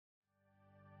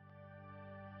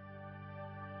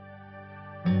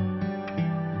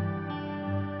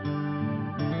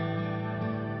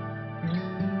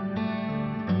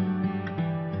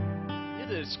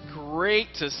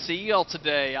great to see y'all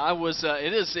today. I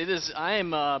am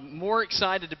more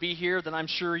excited to be here than I'm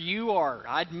sure you are.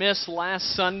 I'd missed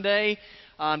last Sunday,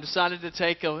 decided to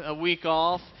take a week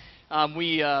off.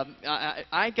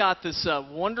 I got this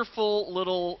wonderful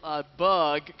little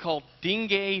bug called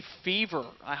dengue fever.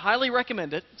 I highly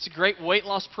recommend it. It's a great weight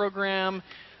loss program.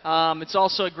 It's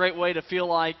also a great way to feel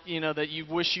like, that you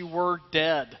wish you were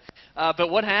dead. But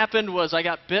what happened was I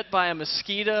got bit by a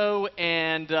mosquito,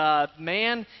 and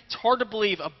man, it's hard to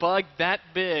believe a bug that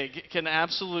big can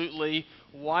absolutely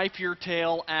wipe your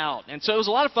tail out. And so it was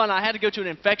a lot of fun. I had to go to an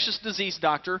infectious disease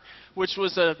doctor, which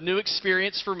was a new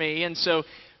experience for me. And so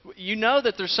you know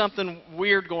that there's something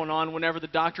weird going on whenever the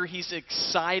doctor, he's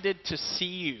excited to see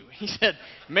you. He said,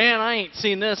 man, I ain't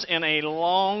seen this in a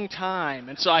long time.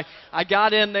 And so I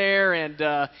got in there,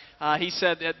 and he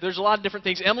said that there's a lot of different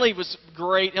things. Emily was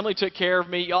great. Emily took care of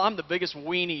me. Y'all, I'm the biggest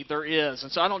weenie there is.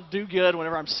 And so I don't do good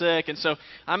whenever I'm sick. And so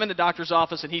I'm in the doctor's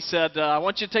office, and he said, I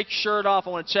want you to take your shirt off. I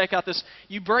want to check out this.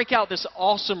 You break out this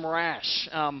awesome rash,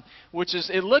 which is,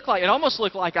 it almost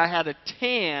looked like I had a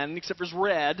tan, except it was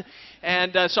red.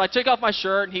 And so I took off my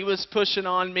shirt, and he was pushing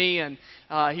on me, and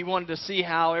he wanted to see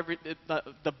how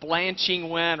the blanching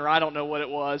went, or I don't know what it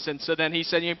was. And so then he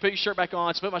said, you put your shirt back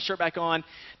on. So I put my shirt back on.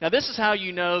 Now this is how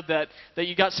you know that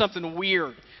you got something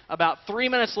weird. About 3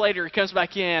 minutes later, he comes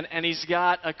back in, and he's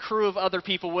got a crew of other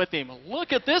people with him.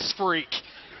 Look at this freak.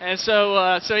 And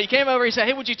so he came over, he said,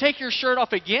 hey, would you take your shirt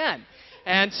off again?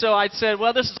 And so I said,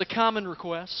 well, this is a common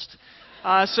request.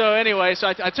 So anyway,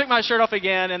 I took my shirt off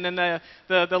again, and then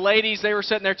the ladies, they were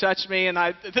sitting there touching me, and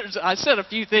I said a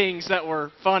few things that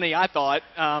were funny, I thought.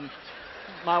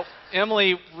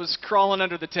 Emily was crawling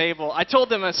under the table. I told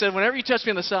them, I said, whenever you touch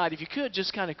me on the side, if you could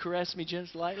just kind of caress me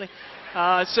just lightly.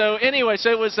 So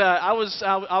it was I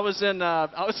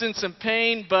was in some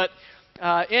pain, but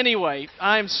anyway,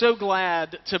 I'm so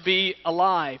glad to be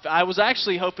alive. I was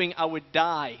actually hoping I would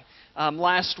die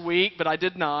last week, but I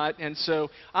did not, and so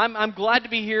I'm glad to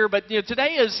be here. But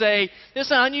today is an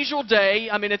unusual day.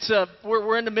 I mean,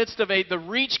 we're in the midst of the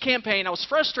REACH campaign. I was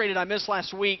frustrated I missed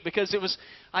last week because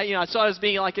I saw it as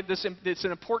being like it's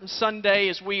an important Sunday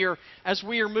as we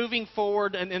are moving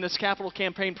forward in this capital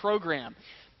campaign program.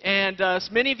 And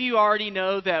many of you already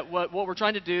know that what we're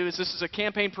trying to do is this is a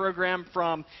campaign program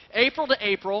from April to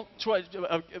April.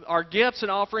 Our gifts and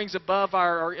offerings above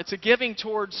it's a giving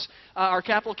towards our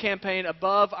capital campaign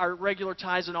above our regular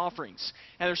tithes and offerings.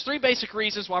 And there's three basic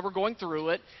reasons why we're going through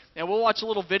it. And we'll watch a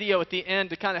little video at the end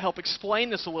to kind of help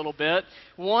explain this a little bit.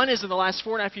 One is in the last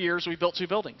 4.5 years we built 2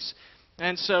 buildings.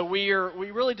 And so we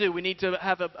really do. We need to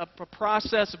have a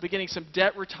process of beginning some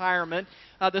debt retirement.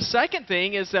 The second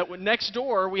thing is that next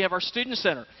door we have our student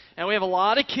center. And we have a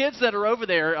lot of kids that are over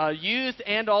there, youth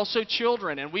and also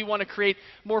children. And we want to create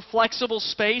more flexible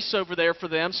space over there for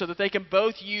them so that they can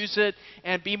both use it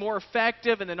and be more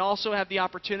effective and then also have the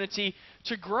opportunity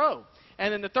to grow.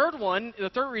 And then the third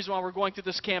reason why we're going through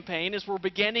this campaign is we're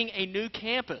beginning a new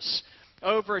campus.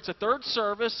 It's a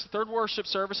third worship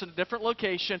service in a different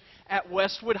location at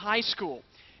Westwood High School.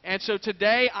 And so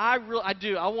today, I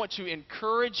want to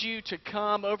encourage you to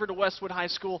come over to Westwood High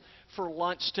School for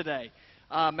lunch today.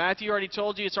 Matthew already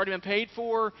told you it's already been paid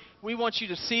for. We want you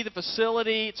to see the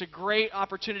facility. It's a great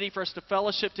opportunity for us to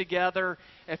fellowship together.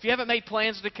 If you haven't made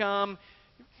plans to come.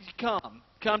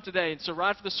 Come today. And so right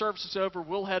after the service is over,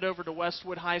 we'll head over to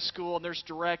Westwood High School, and there's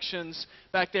directions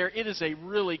back there. It is a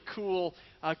really cool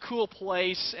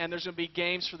place, and there's going to be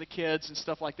games for the kids and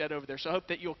stuff like that over there. So I hope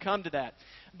that you'll come to that.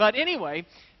 But anyway,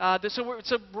 so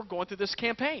we're going through this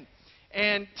campaign.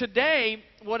 And today,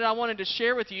 what I wanted to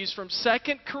share with you is from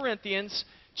 2 Corinthians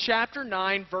chapter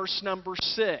 9, verse number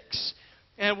 6.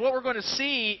 And what we're going to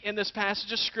see in this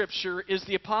passage of Scripture is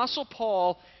the Apostle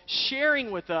Paul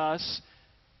sharing with us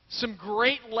some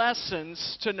great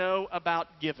lessons to know about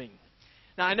giving.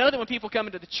 Now, I know that when people come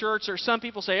into the church, or some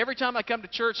people say, every time I come to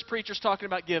church, the preacher's talking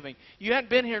about giving. You hadn't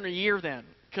been here in a year then,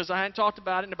 because I hadn't talked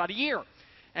about it in about a year.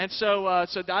 And so I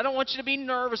don't want you to be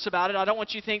nervous about it. I don't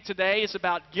want you to think today is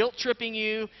about guilt-tripping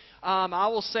you. I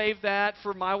will save that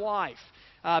for my wife.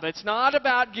 But it's not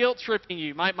about guilt-tripping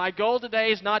you. My goal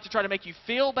today is not to try to make you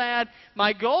feel bad.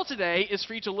 My goal today is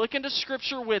for you to look into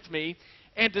Scripture with me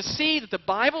and to see that the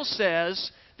Bible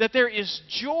says that there is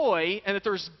joy and that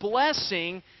there's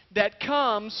blessing that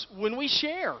comes when we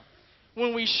share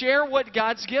what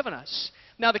God's given us.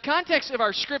 Now, the context of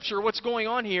our Scripture, what's going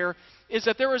on here, is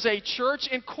that there was a church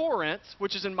in Corinth,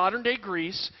 which is in modern-day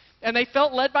Greece, and they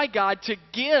felt led by God to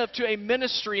give to a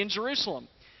ministry in Jerusalem.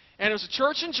 And it was a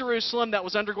church in Jerusalem that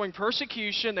was undergoing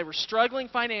persecution. They were struggling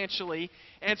financially.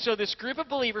 And so this group of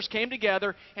believers came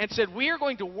together and said, we are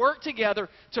going to work together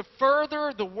to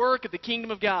further the work of the kingdom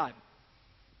of God.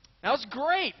 That was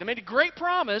great. They made a great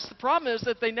promise. The problem is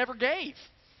that they never gave.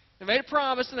 They made a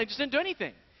promise and they just didn't do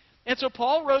anything. And so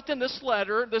Paul wrote them this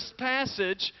letter, this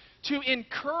passage, to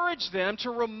encourage them, to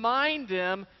remind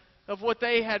them of what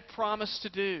they had promised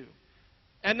to do.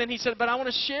 And then he said, but I want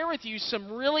to share with you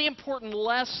some really important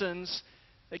lessons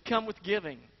that come with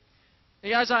giving.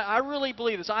 And guys, I really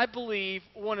believe this. I believe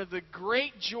one of the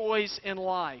great joys in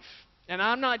life, and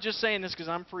I'm not just saying this because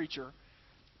I'm a preacher,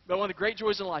 but one of the great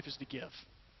joys in life is to give.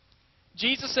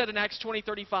 Jesus said in Acts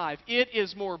 20:35, it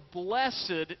is more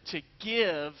blessed to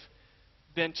give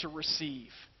than to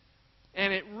receive.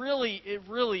 And it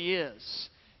really is.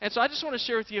 And so I just want to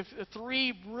share with you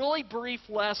 3 really brief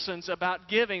lessons about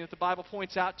giving that the Bible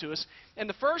points out to us. And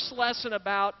the first lesson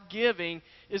about giving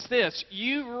is this: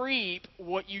 you reap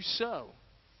what you sow.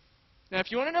 Now,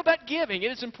 if you want to know about giving,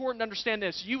 it is important to understand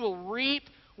this. You will reap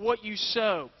what you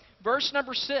sow. Verse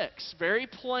number 6, very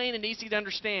plain and easy to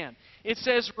understand. It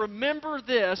says, remember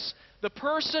this, the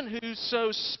person who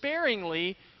sows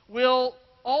sparingly will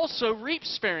also reap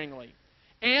sparingly.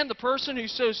 And the person who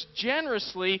sows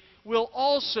generously will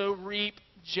also reap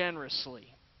generously.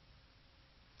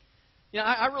 You know,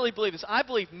 I really believe this. I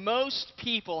believe most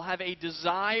people have a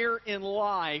desire in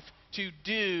life to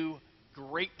do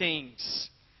great things.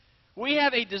 We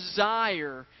have a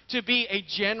desire to be a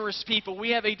generous people.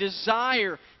 We have a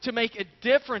desire to make a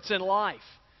difference in life.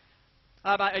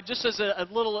 Just as a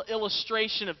little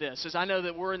illustration of this, as I know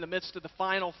that we're in the midst of the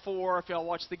Final Four, if y'all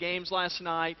watched the games last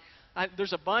night,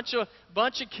 there's a bunch of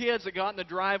kids that go out in the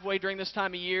driveway during this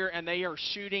time of year, and they are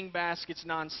shooting baskets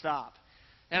nonstop.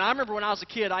 And I remember when I was a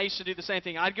kid, I used to do the same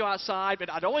thing. I'd go outside, but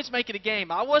I'd always make it a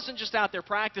game. I wasn't just out there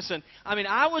practicing. I mean,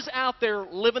 I was out there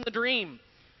living the dream.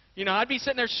 You know, I'd be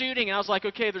sitting there shooting, and I was like,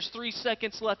 okay, there's 3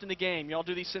 seconds left in the game. Y'all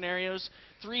do these scenarios?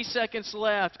 3 seconds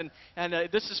left, and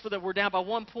this is we're down by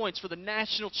 1 point. It's for the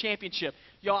national championship.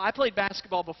 Y'all, I played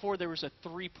basketball before there was a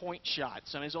 3-point shot.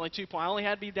 So I mean, it's only 2 points. I only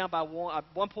had to be down by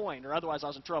 1 point, or otherwise I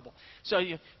was in trouble. So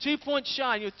 2-point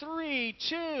shot, 3,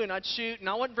 2, and I'd shoot, and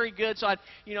I wasn't very good, so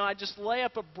I'd just lay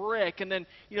up a brick, and then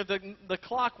the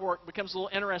clockwork becomes a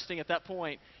little interesting at that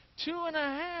point.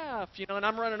 2.5, and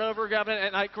I'm running over,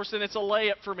 and of course then it's a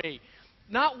layup for me.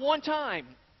 Not one time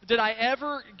did I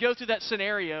ever go through that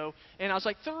scenario, and I was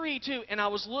like 3, 2, and I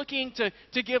was looking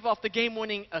to give off the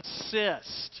game-winning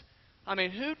assist. I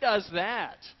mean, who does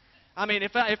that? I mean,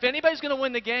 if anybody's going to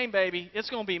win the game, baby, it's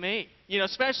going to be me.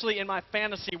 Especially in my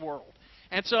fantasy world.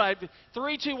 And so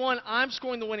 3, 2, 1, I'm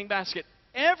scoring the winning basket.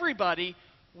 Everybody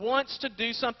wants to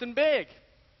do something big.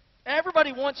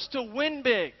 Everybody wants to win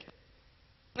big.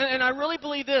 And I really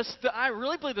believe this. I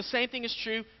really believe the same thing is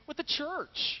true with the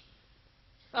church.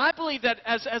 I believe that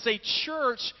as a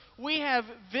church, we have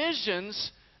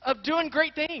visions of doing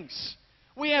great things.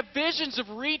 We have visions of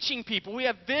reaching people. We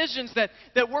have visions that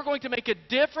we're going to make a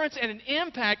difference and an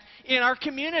impact in our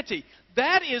community.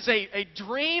 That is a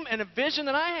dream and a vision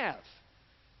that I have.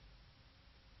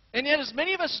 And yet, as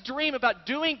many of us dream about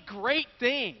doing great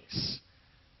things,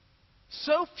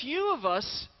 so few of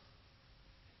us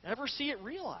ever see it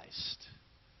realized.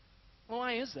 Well,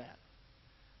 why is that?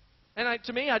 And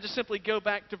to me, I just simply go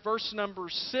back to verse number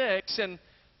 6, and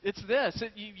it's this: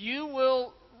 you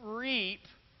will reap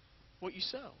what you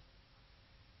sow.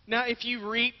 Now, if you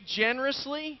reap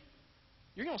generously,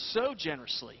 you're going to sow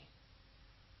generously.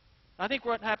 I think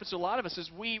what happens to a lot of us is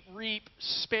we reap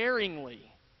sparingly.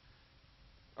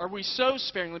 Or we sow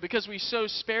sparingly. Because we sow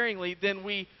sparingly, then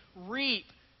we reap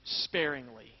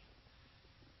sparingly.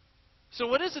 So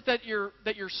what is it that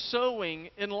you're sowing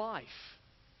in life?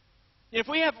 If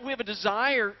we have a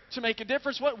desire to make a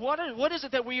difference, what is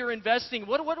it that we are investing?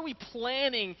 What are we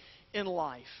planning in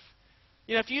life?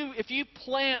 If you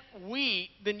plant wheat,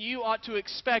 then you ought to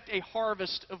expect a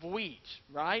harvest of wheat,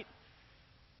 right?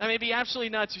 I mean, it'd be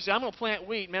absolutely nuts. You say, I'm going to plant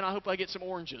wheat, man, I hope I get some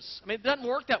oranges. I mean, it doesn't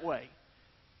work that way.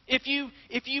 If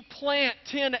you plant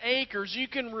 10 acres, you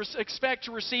can expect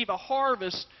to receive a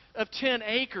harvest of 10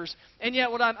 acres. And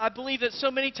yet what I believe that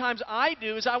so many times I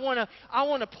do is I want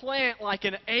to plant like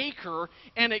an acre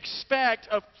and expect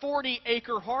a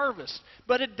 40-acre harvest.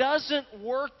 But it doesn't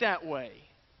work that way.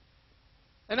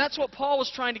 And that's what Paul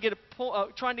was trying to get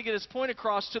his point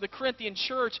across to the Corinthian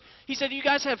church. He said, you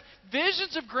guys have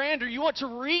visions of grandeur. You want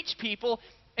to reach people,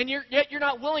 and yet you're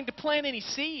not willing to plant any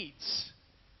seeds.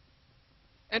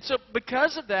 And so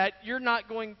because of that, you're not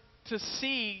going to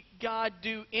see God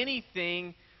do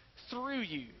anything through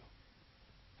you.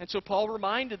 And so Paul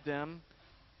reminded them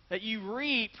that you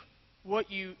reap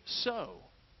what you sow.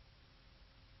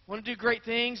 Want to do great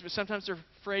things, but sometimes they're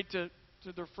afraid to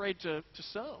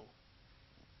sow.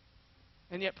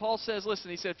 And yet Paul says, listen,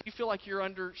 he said, if you feel like you're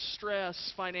under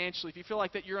stress financially, if you feel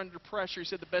like that you're under pressure, he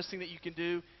said the best thing that you can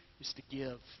do is to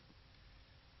give.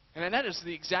 And that is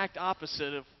the exact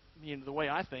opposite of the way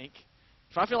I think.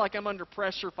 If I feel like I'm under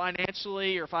pressure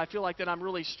financially, or if I feel like that I'm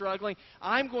really struggling,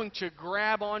 I'm going to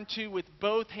grab onto with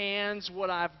both hands what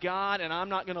I've got, and I'm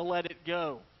not going to let it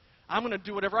go. I'm going to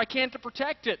do whatever I can to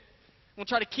protect it. I'm going to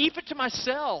try to keep it to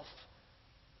myself.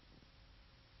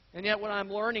 And yet what I'm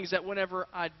learning is that whenever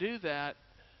I do that,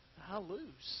 I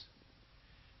lose.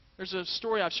 There's a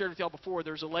story I've shared with y'all before.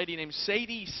 There's a lady named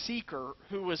Sadie Seeker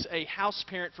who was a house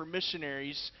parent for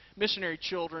missionary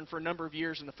children for a number of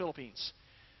years in the Philippines.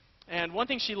 And one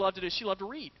thing she loved to do, she loved to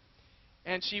read.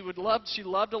 And she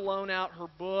loved to loan out her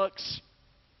books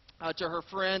to her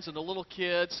friends and the little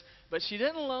kids. But she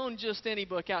didn't loan just any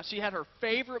book out. She had her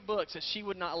favorite books that she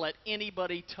would not let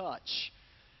anybody touch.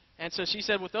 And so she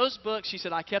said, with those books, she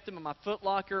said, I kept them in my foot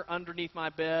locker underneath my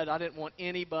bed. I didn't want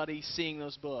anybody seeing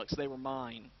those books. They were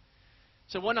mine.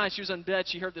 So one night she was in bed.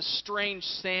 She heard this strange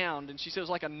sound, and she said it was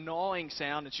like a gnawing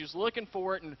sound. And she was looking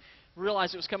for it and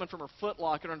realized it was coming from her foot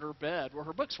locker under her bed where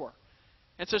her books were.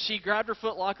 And so she grabbed her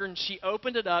foot locker and she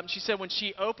opened it up. And she said when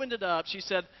she opened it up, she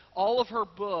said all of her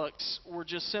books were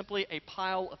just simply a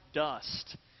pile of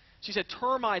dust. She said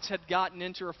termites had gotten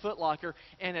into her foot locker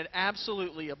and had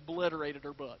absolutely obliterated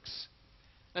her books.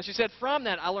 Now she said from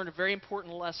that I learned a very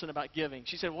important lesson about giving.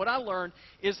 She said what I learned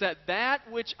is that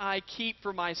which I keep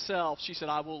for myself, she said,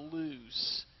 I will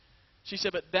lose. She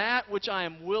said, but that which I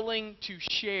am willing to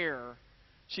share,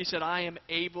 she said, I am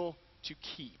able to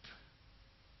keep.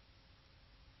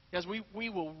 Guys, we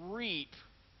will reap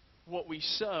what we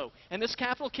sow. And this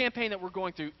capital campaign that we're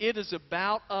going through, it is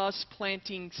about us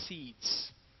planting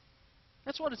seeds.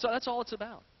 That's all it's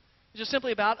about. It's just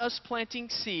simply about us planting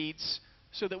seeds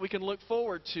so that we can look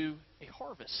forward to a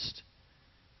harvest.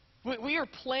 We are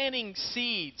planting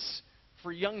seeds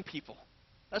for young people.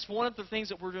 That's one of the things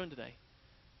that we're doing today.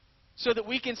 So that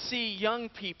we can see young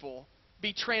people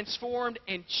be transformed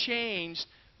and changed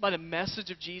by the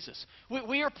message of Jesus.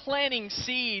 We are planting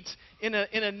seeds in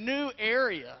a new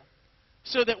area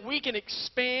so that we can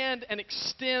expand and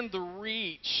extend the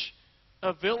reach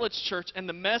of Village Church and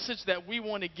the message that we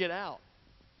want to get out,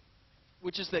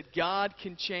 which is that God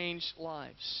can change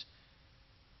lives.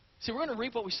 See, we're going to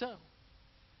reap what we sow.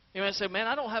 You might say, man,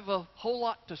 I don't have a whole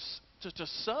lot to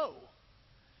sow.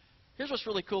 Here's what's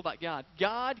really cool about God.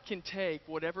 God can take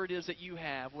whatever it is that you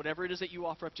have, whatever it is that you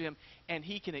offer up to Him, and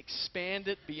He can expand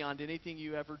it beyond anything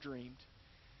you ever dreamed.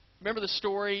 Remember the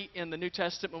story in the New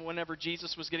Testament whenever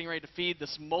Jesus was getting ready to feed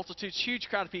this multitude, huge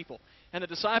crowd of people. And the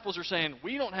disciples are saying,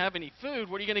 we don't have any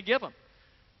food. What are you going to give them?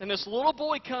 And this little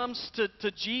boy comes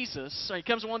to Jesus, or he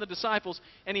comes to one of the disciples,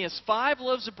 and he has 5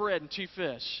 loaves of bread and 2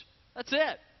 fish. That's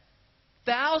it.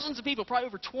 Thousands of people, probably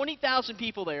over 20,000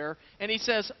 people there. And he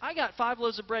says, I got 5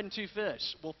 loaves of bread and 2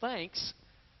 fish. Well, thanks.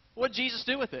 What did Jesus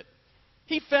do with it?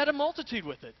 He fed a multitude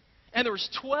with it. And there was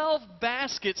 12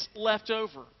 baskets left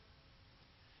over.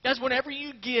 Guys, whenever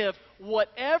you give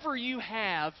whatever you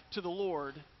have to the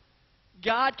Lord,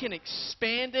 God can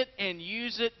expand it and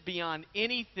use it beyond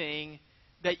anything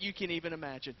that you can even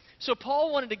imagine. So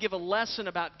Paul wanted to give a lesson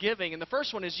about giving, and the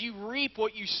first one is you reap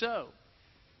what you sow.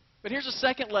 But here's a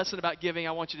second lesson about giving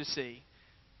I want you to see,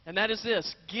 and that is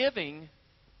this: giving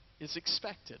is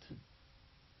expected.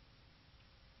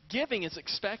 Giving is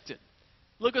expected.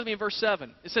 Look with me in verse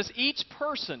 7. It says, each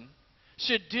person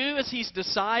should do as he's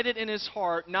decided in his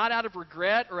heart, not out of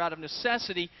regret or out of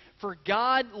necessity, for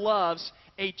God loves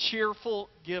a cheerful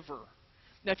giver.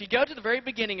 Now, if you go to the very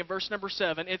beginning of verse number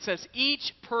 7, it says,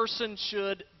 each person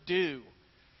should do.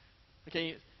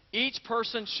 Okay, each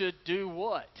person should do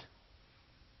what?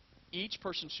 Each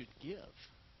person should give.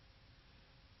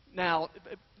 Now,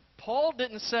 Paul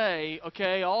didn't say,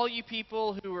 okay, all you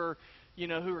people who are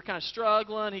kind of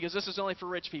struggling, he goes, this is only for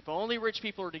rich people. Only rich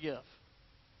people are to give.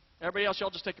 Everybody else, y'all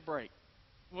just take a break.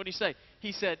 What did he say?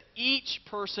 He said, each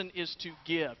person is to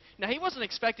give. Now, he wasn't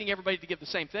expecting everybody to give the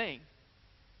same thing.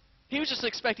 He was just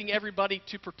expecting everybody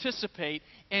to participate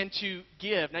and to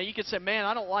give. Now, you could say, man,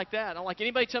 I don't like that. I don't like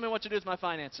anybody telling me what to do with my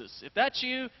finances. If that's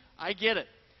you, I get it.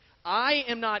 I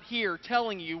am not here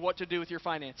telling you what to do with your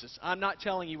finances. I'm not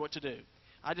telling you what to do.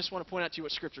 I just want to point out to you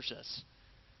what Scripture says.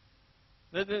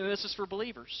 This is for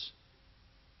believers.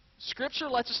 Scripture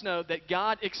lets us know that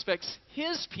God expects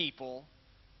His people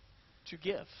to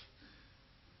give.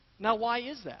 Now, why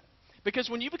is that?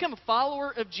 Because when you become a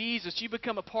follower of Jesus, you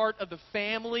become a part of the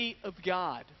family of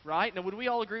God, right? Now, would we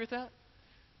all agree with that?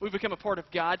 We become a part of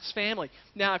God's family.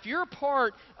 Now, if you're a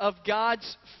part of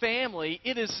God's family,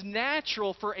 it is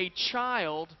natural for a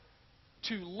child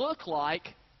to look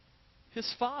like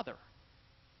his father,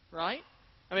 right?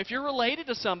 I mean, if you're related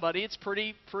to somebody, it's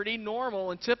pretty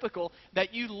normal and typical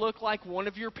that you look like one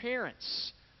of your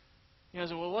parents. You know,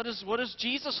 so, well, what does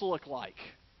Jesus look like?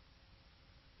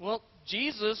 Well,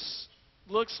 Jesus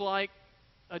looks like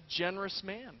a generous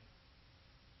man.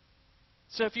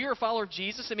 So if you're a follower of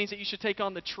Jesus, it means that you should take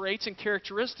on the traits and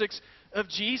characteristics of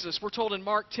Jesus. We're told in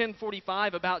Mark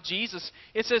 10:45 about Jesus.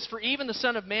 It says, "For even the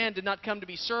Son of Man did not come to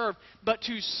be served, but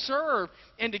to serve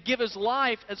and to give his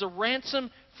life as a ransom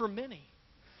for many."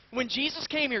 When Jesus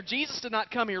came here, Jesus did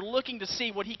not come here looking to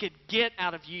see what he could get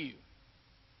out of you.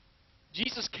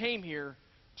 Jesus came here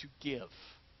to give.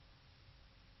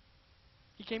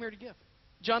 He came here to give.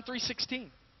 John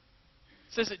 3:16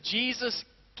 says that Jesus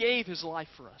gave his life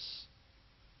for us.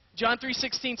 John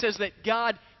 3:16 says that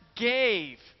God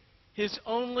gave his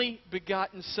only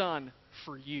begotten Son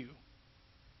for you.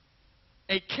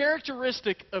 A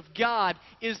characteristic of God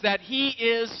is that he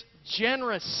is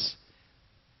generous.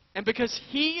 And because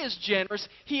he is generous,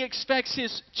 he expects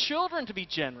his children to be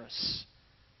generous.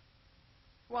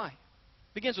 Why?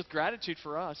 It begins with gratitude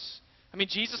for us. I mean,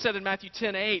 Jesus said in Matthew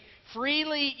 10:8,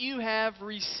 "Freely you have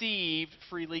received,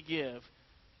 freely give."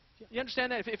 You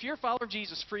understand that? If you're a follower of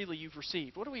Jesus, freely you've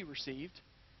received. What have we received?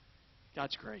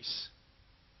 God's grace.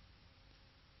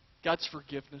 God's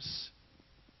forgiveness.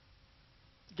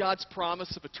 God's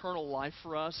promise of eternal life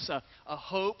for us. A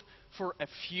hope for a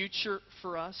future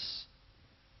for us.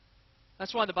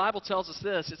 That's why the Bible tells us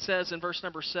this. It says in verse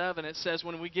number 7, it says,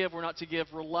 when we give, we're not to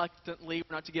give reluctantly.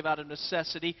 We're not to give out of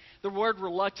necessity. The word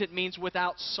reluctant means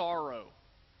without sorrow.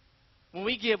 When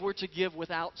we give, we're to give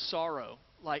without sorrow.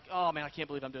 Like, oh man, I can't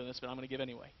believe I'm doing this, but I'm going to give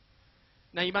anyway.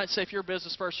 Now, you might say, if you're a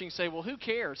business person, you can say, well, who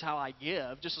cares how I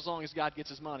give, just as long as God gets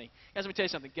his money. Guys, let me tell you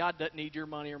something. God doesn't need your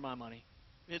money or my money.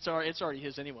 It's already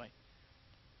his anyway.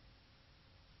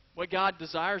 What God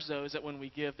desires, though, is that when we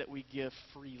give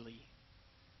freely.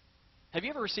 Have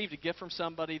you ever received a gift from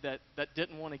somebody that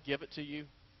didn't want to give it to you?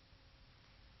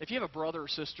 If you have a brother or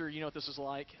sister, you know what this is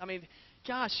like. I mean,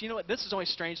 gosh, you know what? This is always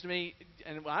strange to me,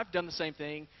 and I've done the same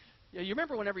thing. You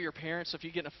remember whenever your parents, if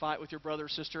you get in a fight with your brother or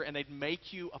sister, and they'd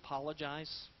make you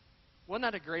apologize? Wasn't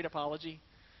that a great apology?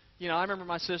 You know, I remember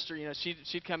my sister, you know,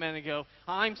 she'd come in and go,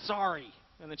 "I'm sorry."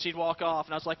 And then she'd walk off,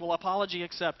 and I was like, well, apology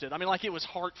accepted. I mean, like it was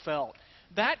heartfelt.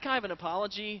 That kind of an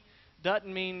apology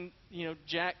doesn't mean, you know,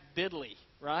 jack diddly,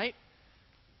 right?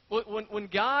 When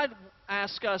God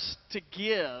asks us to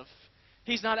give,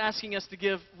 he's not asking us to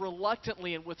give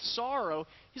reluctantly and with sorrow.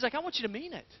 He's like, I want you to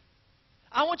mean it.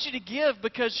 I want you to give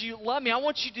because you love me. I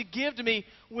want you to give to me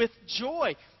with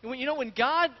joy. And when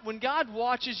God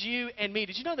watches you and me,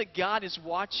 did you know that God is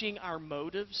watching our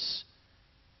motives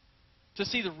to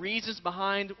see the reasons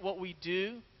behind what we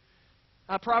do?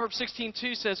 Proverbs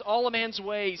 16:2 says, all a man's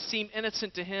ways seem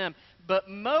innocent to him, but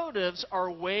motives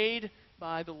are weighed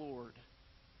by the Lord.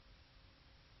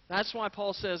 That's why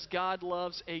Paul says God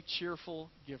loves a cheerful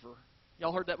giver.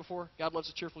 Y'all heard that before? God loves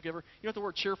a cheerful giver. You know what the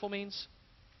word cheerful means?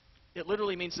 It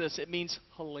literally means this. It means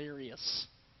hilarious.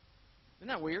 Isn't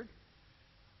that weird?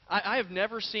 I have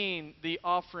never seen the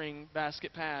offering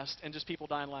basket passed and just people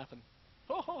dying laughing.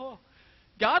 Oh,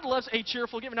 God loves a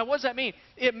cheerful giver. Now, what does that mean?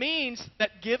 It means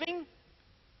that giving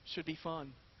should be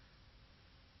fun.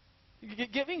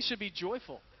 Giving should be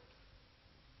joyful.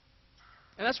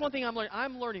 And that's one thing I'm learning.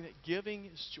 I'm learning that giving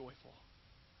is joyful.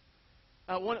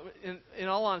 In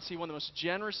all honesty, one of the most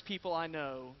generous people I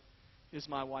know is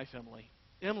my wife, Emily.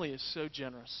 Emily is so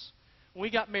generous. When we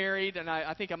got married, and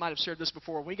I think I might have shared this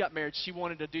before, when we got married, she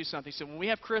wanted to do something. So when we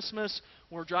have Christmas,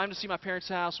 when we're driving to see my parents'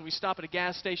 house, when we stop at a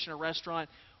gas station or restaurant,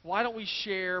 why don't we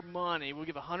share money? We'll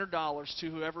give $100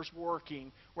 to whoever's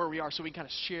working where we are so we can kind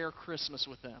of share Christmas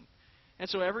with them. And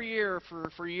so every year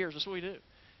for years, that's what we do.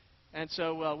 And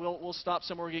so we'll stop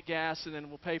somewhere, get gas, and then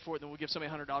we'll pay for it, and then we'll give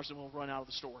somebody $100, and we'll run out of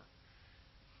the store.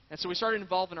 And so we started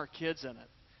involving our kids in it.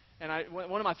 And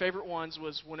one of my favorite ones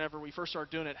was whenever we first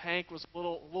started doing it. Hank was a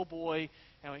little boy,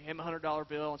 and we gave him a $100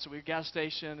 bill. And so we were at a gas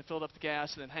station and filled up the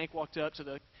gas. And then Hank walked up to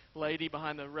the lady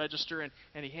behind the register, and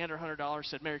he handed her $100,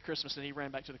 said, "Merry Christmas," and he ran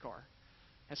back to the car.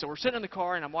 And so we're sitting in the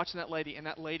car, and I'm watching that lady, and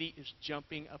that lady is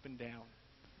jumping up and down.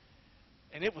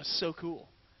 And it was so cool.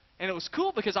 And it was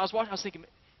cool because I was watching, I was thinking,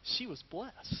 she was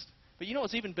blessed. But you know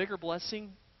what's even bigger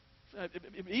blessing?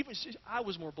 I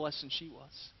was more blessed than she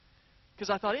was. Because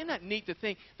I thought, isn't that neat to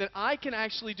think that I can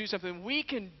actually do something? We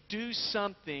can do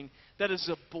something that is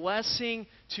a blessing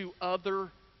to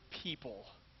other people.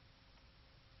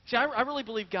 See, I really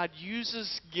believe God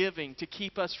uses giving to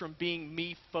keep us from being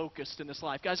me-focused in this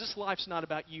life. Guys, this life's not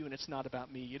about you and it's not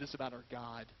about me. It is about our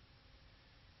God.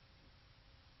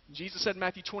 Jesus said in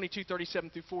Matthew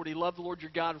 22:37-40, love the Lord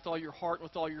your God with all your heart, and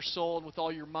with all your soul, and with all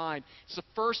your mind. It's the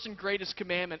first and greatest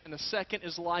commandment, and the second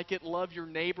is like it, love your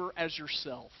neighbor as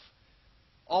yourself.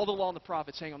 All the law and the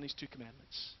prophets hang on these two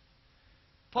commandments.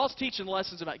 Paul's teaching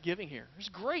lessons about giving here. There's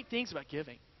great things about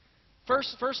giving.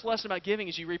 First lesson about giving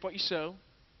is you reap what you sow.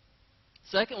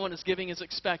 Second one is giving is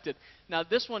expected. Now,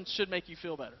 this one should make you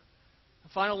feel better. The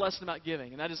final lesson about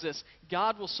giving, and that is this.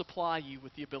 God will supply you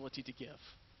with the ability to give.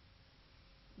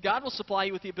 God will supply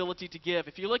you with the ability to give.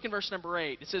 If you look in verse number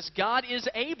 8, it says, God is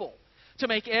able to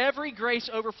make every grace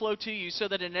overflow to you so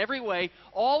that in every way,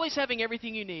 always having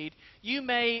everything you need, you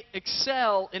may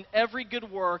excel in every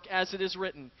good work as it is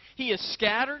written. He is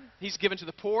scattered, he's given to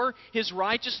the poor, his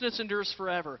righteousness endures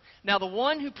forever. Now the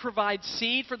one who provides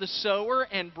seed for the sower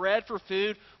and bread for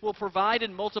food will provide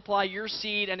and multiply your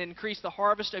seed and increase the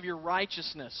harvest of your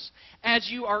righteousness,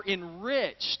 as you are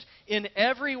enriched in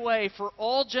every way for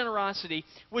all generosity,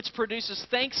 which produces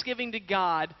thanksgiving to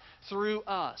God through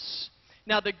us.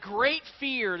 Now, the great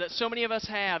fear that so many of us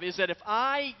have is that if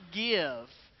I give,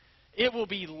 it will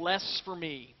be less for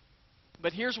me.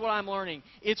 But here's what I'm learning.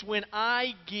 It's when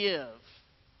I give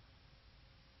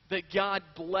that God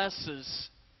blesses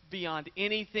beyond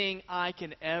anything I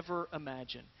can ever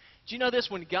imagine. Do you know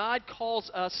this? When God calls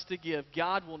us to give,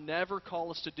 God will never call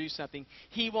us to do something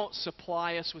He won't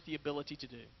supply us with the ability to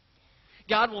do.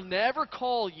 God will never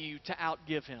call you to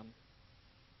outgive Him,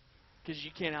 because you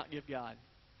can't outgive God.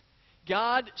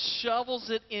 God shovels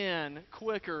it in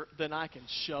quicker than I can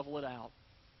shovel it out.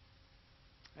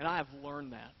 And I have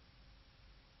learned that.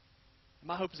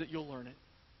 My hope is that you'll learn it.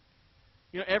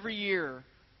 You know, every year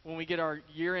when we get our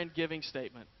year-end giving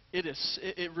statement,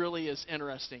 it really is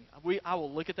interesting. I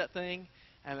will look at that thing,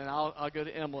 and then I'll go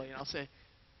to Emily, and I'll say,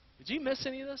 did you miss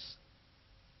any of this?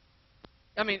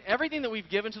 I mean, everything that we've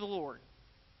given to the Lord,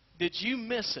 did you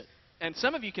miss it? And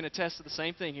some of you can attest to the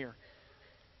same thing here.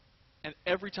 And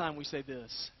every time we say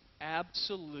this,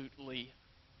 absolutely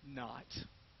not.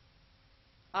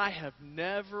 I have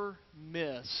never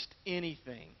missed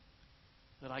anything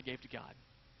that I gave to God.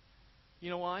 You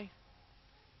know why?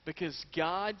 Because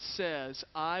God says,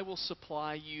 I will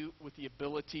supply you with the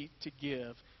ability to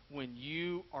give when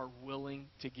you are willing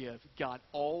to give. God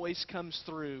always comes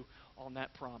through on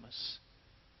that promise.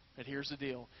 But here's the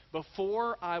deal.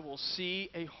 Before I will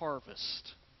see a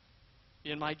harvest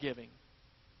in my giving,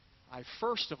 I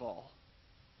first of all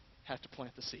have to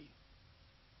plant the seed.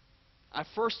 I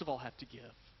first of all have to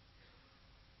give.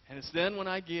 And it's then when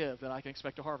I give that I can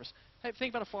expect a harvest. Hey,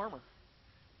 think about a farmer.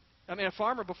 I mean, a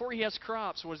farmer, before he has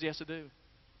crops, what does he have to do?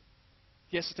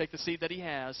 He has to take the seed that he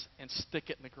has and stick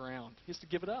it in the ground. He has to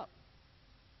give it up.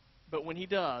 But when he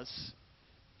does,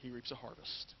 he reaps a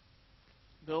harvest.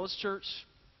 Village Church,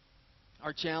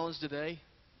 our challenge today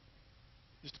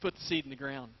is to put the seed in the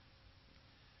ground.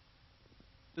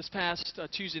 This past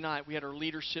Tuesday night, we had our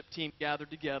leadership team gathered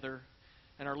together,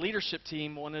 and our leadership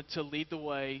team wanted to lead the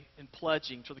way in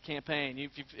pledging for the campaign.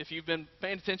 If you've been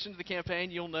paying attention to the campaign,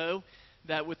 you'll know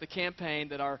that with the campaign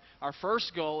that our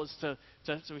first goal is so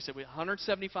we said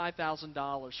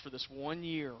 $175,000 for this 1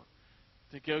 year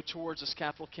to go towards this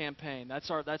capital campaign. That's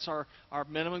our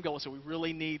minimum goal, so we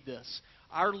really need this.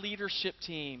 Our leadership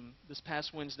team this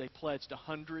past Wednesday pledged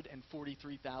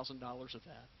 $143,000 of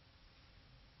that.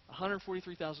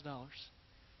 $143,000.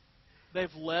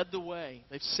 They've led the way.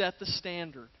 They've set the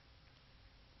standard.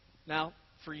 Now,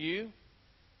 for you,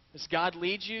 as God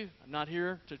leads you, I'm not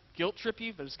here to guilt trip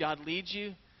you, but as God leads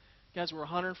you, guys, we're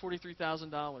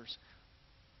 $143,000.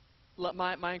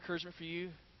 My encouragement for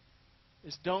you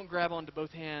is don't grab onto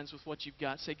both hands with what you've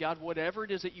got. Say, God, whatever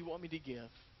it is that you want me to give,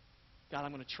 God,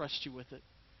 I'm going to trust you with it.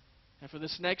 And for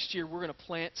this next year, we're going to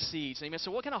plant seeds. And you may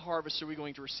say, what kind of harvest are we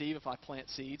going to receive if I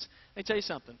plant seeds? Let me tell you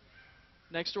something.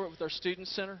 Next door with our student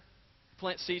center,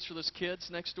 plant seeds for those kids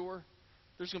next door.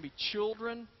 There's going to be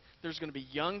children. There's going to be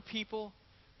young people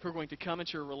who are going to come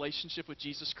into a relationship with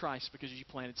Jesus Christ because you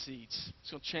planted seeds. It's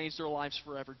going to change their lives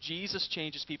forever. Jesus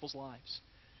changes people's lives.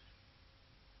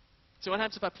 So what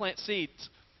happens if I plant seeds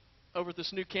over at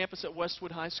this new campus at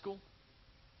Westwood High School?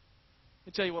 Let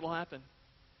me tell you what will happen.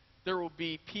 There will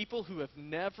be people who have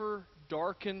never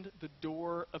darkened the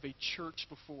door of a church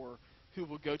before who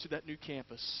will go to that new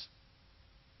campus,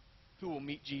 who will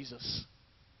meet Jesus.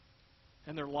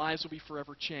 And their lives will be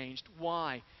forever changed.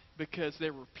 Why? Because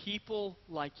there were people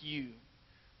like you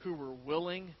who were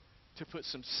willing to put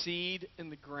some seed in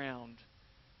the ground,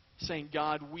 saying,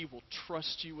 God, we will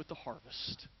trust you with the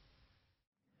harvest.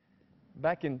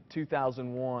 Back in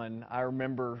 2001, I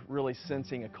remember really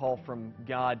sensing a call from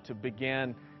God to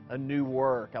begin a new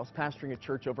work. I was pastoring a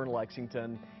church over in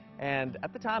Lexington, and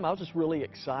at the time I was just really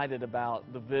excited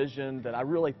about the vision that I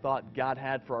really thought God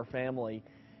had for our family.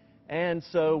 And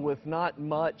so with not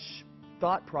much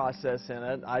thought process in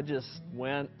it, I just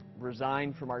went,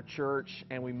 resigned from our church,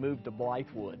 and we moved to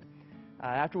Blythewood.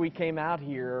 After we came out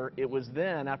here, it was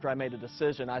then, after I made a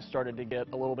decision, I started to get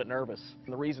a little bit nervous.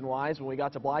 And the reason why is when we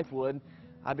got to Blythewood,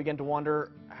 I began to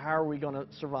wonder, how are we going to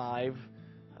survive?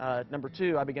 Number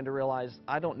two, I began to realize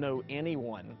I don't know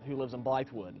anyone who lives in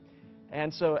Blythewood.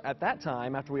 And so at that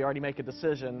time, after we already make a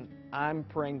decision, I'm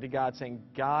praying to God saying,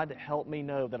 God, help me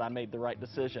know that I made the right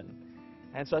decision.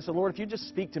 And so I said, Lord, if you just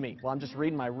speak to me while I'm just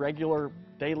reading my regular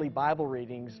daily Bible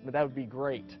readings, that would be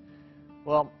great.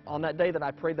 Well, on that day that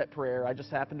I prayed that prayer, I just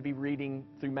happened to be reading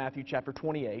through Matthew chapter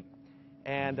 28.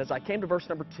 And as I came to verse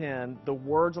number 10, the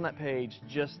words on that page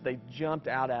they jumped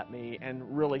out at me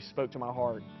and really spoke to my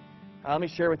heart. Let me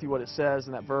share with you what it says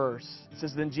in that verse. It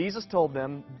says, Then Jesus told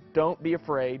them, Don't be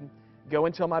afraid. Go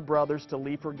and tell my brothers to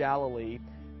leave for Galilee,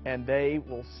 and they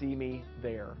will see me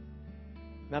there.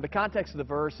 Now, the context of the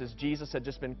verse is Jesus had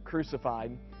just been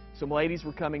crucified. Some ladies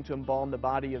were coming to embalm the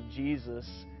body of Jesus.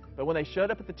 But when they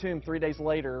showed up at the tomb 3 days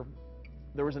later,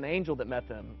 there was an angel that met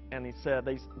them. And he said,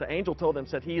 the angel told them,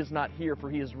 He is not here, for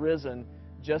he is risen,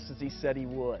 just as he said he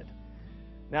would.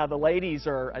 Now, the ladies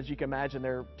are, as you can imagine,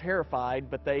 they're terrified,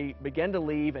 but they begin to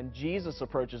leave, and Jesus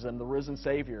approaches them, the risen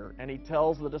Savior. And he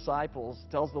tells the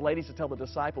ladies to tell the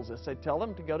disciples this. Say, tell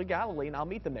them to go to Galilee, and I'll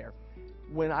meet them there.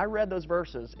 When I read those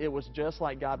verses, it was just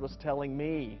like God was telling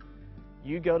me,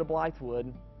 you go to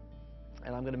Blythewood,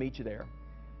 and I'm going to meet you there.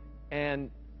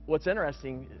 And what's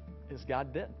interesting is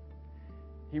God did.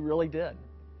 He really did.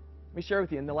 Let me share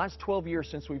with you, in the last 12 years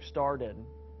since we started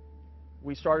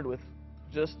with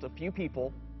just a few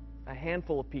people, a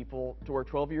handful of people, to where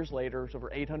 12 years later, there's over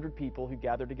 800 people who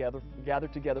gather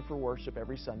together for worship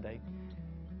every Sunday.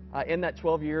 In that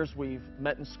 12 years, we've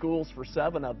met in schools for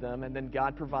 7 of them, and then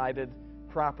God provided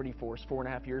property for us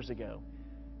 4.5 years ago.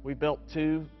 We built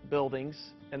 2 buildings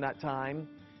in that time.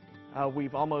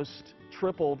 We've almost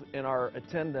tripled in our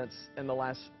attendance in the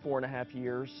last 4.5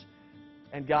 years.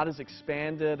 And God has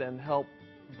expanded and helped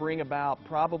bring about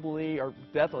probably, or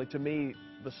definitely to me,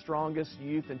 the strongest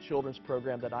youth and children's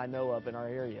program that I know of in our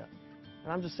area.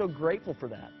 And I'm just so grateful for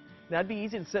that. Now, it'd be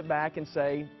easy to sit back and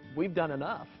say, we've done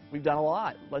enough. We've done a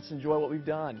lot. Let's enjoy what we've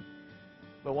done.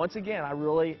 But once again, I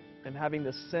really am having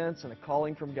this sense and a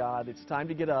calling from God. It's time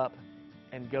to get up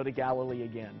and go to Galilee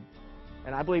again.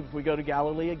 And I believe if we go to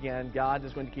Galilee again, God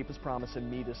is going to keep His promise and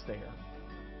meet us there.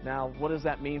 Now, what does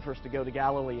that mean for us to go to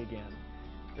Galilee again?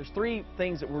 There's 3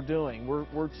 things that we're doing.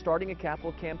 We're starting a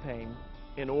capital campaign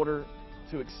in order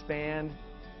to expand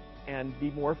and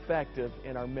be more effective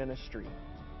in our ministry.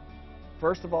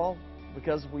 First of all,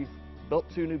 because we've built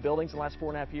 2 new buildings in the last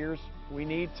 4.5 years, we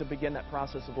need to begin that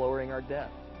process of lowering our debt.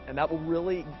 And that will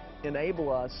really enable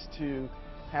us to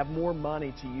have more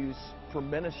money to use for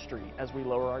ministry as we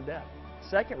lower our debt.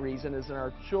 Second reason is in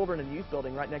our children and youth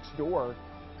building right next door.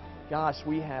 Gosh,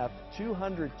 we have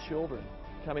 200 children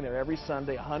coming there every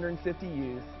Sunday, 150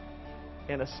 youth,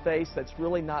 in a space that's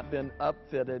really not been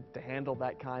upfitted to handle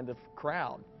that kind of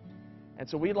crowd. And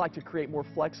so we'd like to create more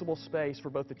flexible space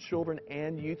for both the children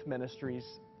and youth ministries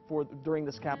during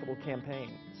this capital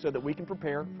campaign so that we can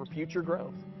prepare for future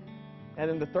growth. And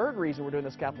then the third reason we're doing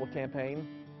this capital campaign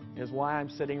is why I'm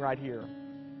sitting right here.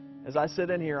 As I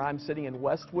sit in here, I'm sitting in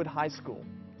Westwood High School,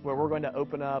 where we're going to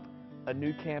open up a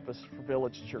new campus for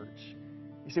Village Church.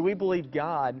 You see, we believe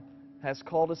God has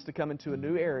called us to come into a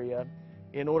new area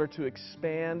in order to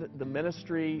expand the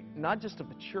ministry, not just of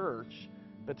the church,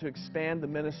 but to expand the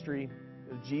ministry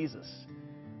of Jesus.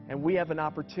 And we have an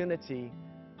opportunity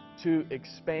to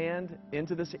expand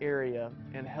into this area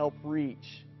and help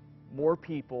reach more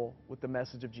people with the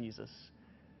message of Jesus.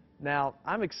 Now,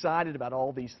 I'm excited about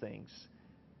all these things.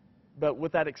 But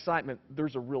with that excitement,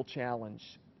 there's a real challenge.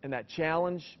 And that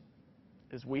challenge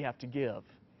is we have to give.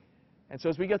 And so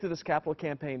as we go through this capital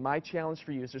campaign, my challenge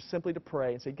for you is just simply to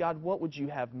pray and say, God, what would you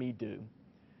have me do?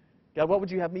 God, what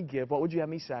would you have me give? What would you have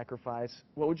me sacrifice?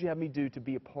 What would you have me do to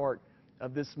be a part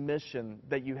of this mission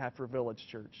that you have for Village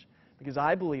Church? Because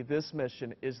I believe this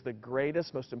mission is the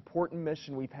greatest, most important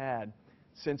mission we've had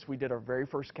since we did our very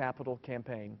first capital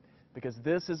campaign. Because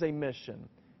this is a mission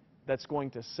that's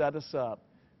going to set us up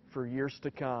for years to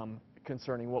come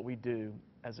concerning what we do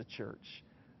as a church.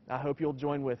 I hope you'll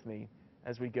join with me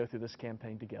as we go through this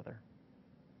campaign together.